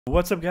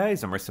What's up,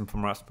 guys? I'm Marcin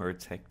from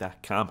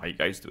RossMurderTech.com. How you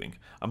guys doing?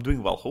 I'm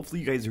doing well. Hopefully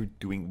you guys are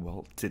doing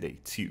well today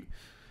too.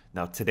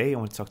 Now today I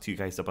want to talk to you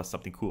guys about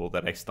something cool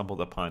that I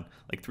stumbled upon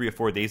like 3 or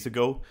 4 days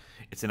ago.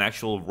 It's an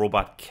actual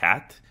robot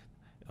cat.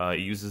 It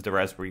uses the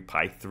Raspberry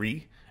Pi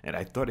 3 and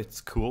I thought it's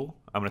cool.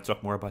 I'm going to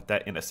talk more about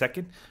that in a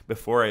second.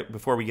 Before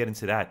we get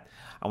into that,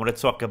 I want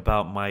to talk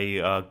about my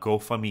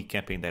GoFundMe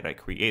campaign that I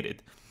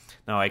created.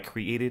 Now I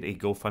created a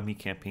GoFundMe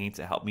campaign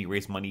to help me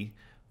raise money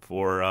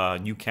for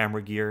new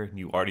camera gear,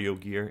 new audio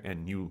gear,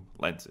 and new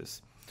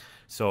lenses.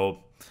 So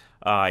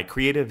I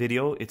created a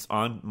video. It's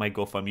on my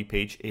GoFundMe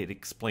page. It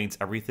explains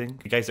everything.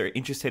 If you guys are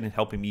interested in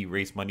helping me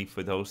raise money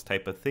for those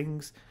type of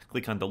things,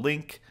 click on the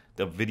link.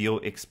 The video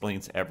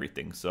explains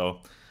everything. So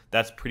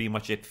that's pretty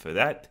much it for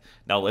that.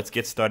 Now let's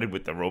get started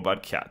with the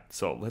robot cat.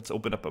 So let's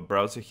open up a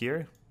browser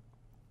here.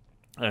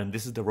 And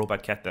this is the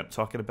robot cat that I'm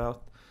talking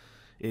about.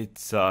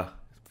 It's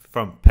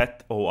from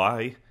Pet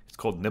OI. It's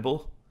called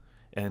Nybble.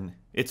 And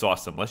it's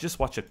awesome. Let's just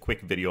watch a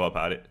quick video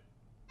about it.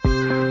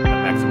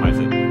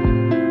 Maximize it.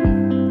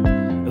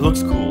 It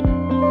looks cool.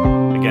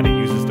 Again, it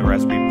uses the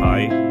Raspberry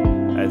Pi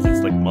as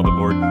its like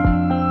motherboard,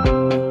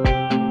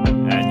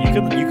 and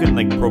you can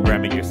like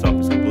program it yourself.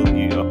 It's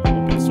completely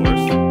open source.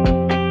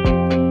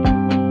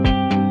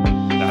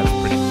 That's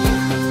pretty cool.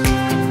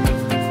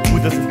 Who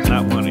doesn't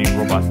not want a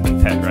robot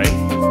pet, right?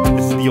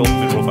 This is the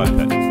ultimate robot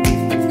pet.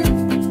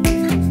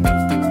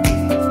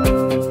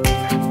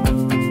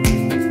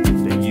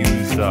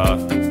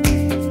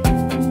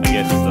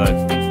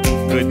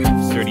 Good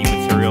sturdy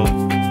material.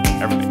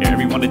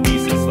 Every one of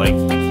these is like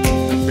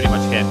pretty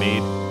much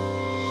handmade,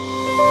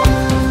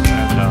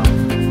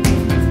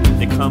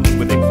 and it comes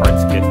with a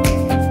parts kit.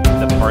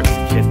 The parts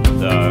kit,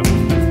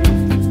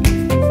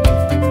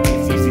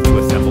 it's easy to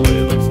assemble.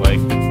 It looks like,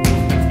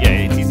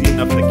 yeah, it's easy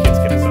enough that kids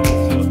can assemble.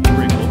 So it's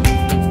pretty cool.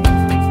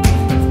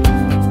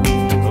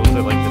 Those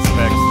are like the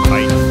specs: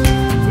 height,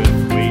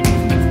 width, weight.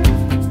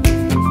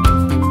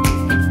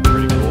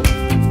 Pretty cool.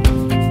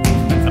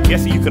 I'm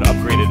guessing you could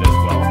upgrade it as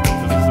well.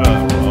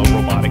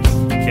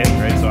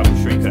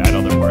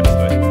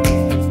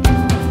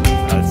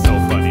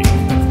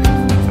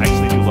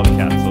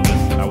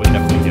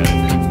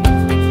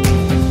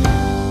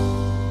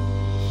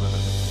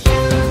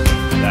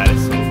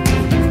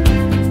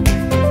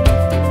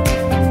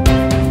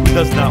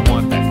 Does not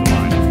want that? Come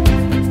on.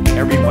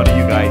 Every one of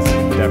you guys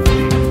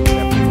definitely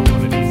want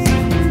one of these.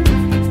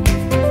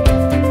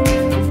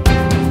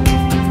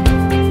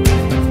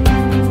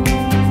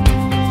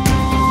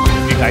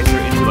 If you guys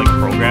are into like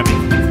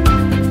programming,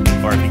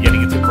 or if you're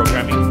getting into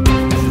programming,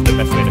 this is the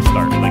best way to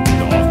start. Like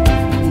the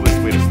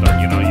coolest way to start.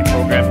 You know, you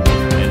program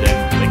and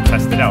then like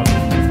test it out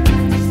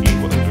and see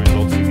what the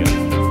results you get.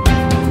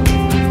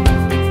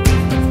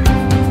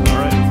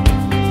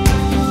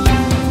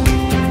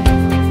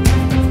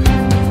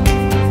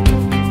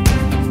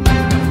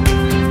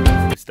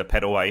 The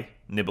Pet OI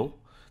Nybble.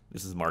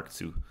 This is Mark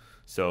II.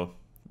 So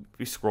if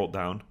we scroll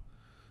down,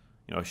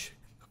 you know, a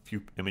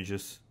few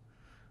images,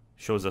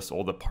 shows us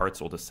all the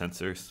parts, all the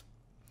sensors.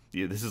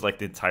 Yeah, this is like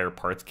the entire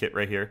parts kit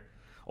right here,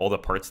 all the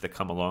parts that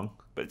come along.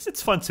 But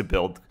it's fun to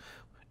build.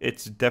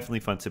 It's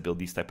definitely fun to build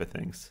these type of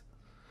things.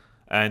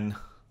 And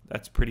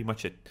that's pretty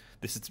much it.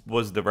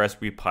 Was the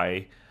Raspberry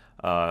Pi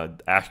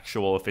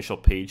actual official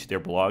page, their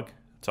blog,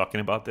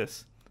 talking about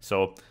this.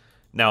 So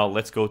now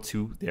let's go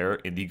to their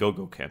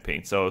Indiegogo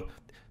campaign. So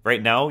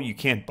right now you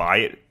can't buy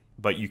it,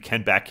 but you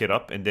can back it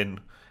up, and then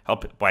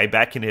by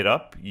backing it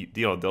up, you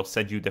know, they'll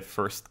send you the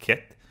first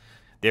kit.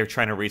 They're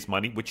trying to raise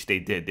money, which they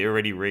did. They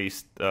already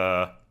raised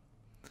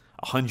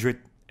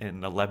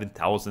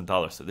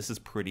 $111,000. So this is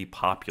pretty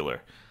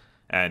popular,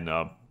 and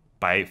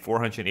by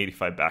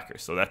 485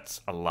 backers. So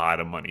that's a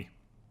lot of money.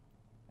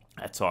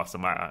 That's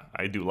awesome.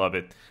 I do love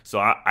it. So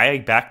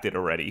I backed it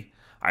already.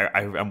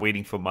 I'm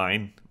waiting for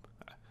mine.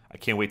 I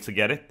can't wait to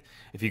get it.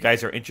 If you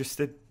guys are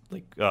interested,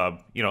 like,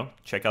 you know,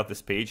 check out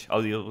this page.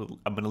 I'm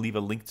going to leave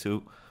a link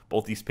to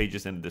both these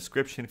pages in the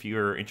description if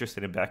you're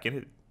interested in backing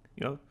it.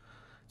 You know,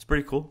 it's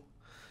pretty cool.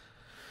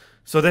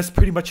 So that's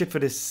pretty much it for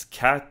this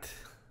cat.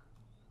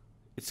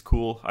 It's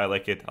cool. I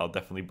like it. I'll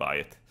definitely buy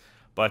it.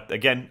 But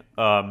again,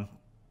 if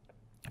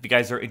you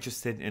guys are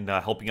interested in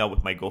helping out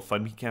with my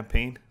GoFundMe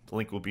campaign, the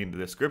link will be in the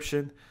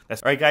description.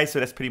 That's all right, guys. So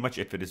that's pretty much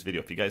it for this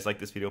video. If you guys like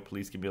this video,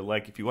 please give me a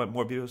like. If you want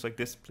more videos like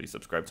this, please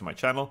subscribe to my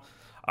channel.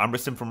 I'm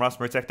Marcin from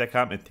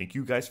RossMurderTech.com, and thank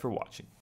you guys for watching.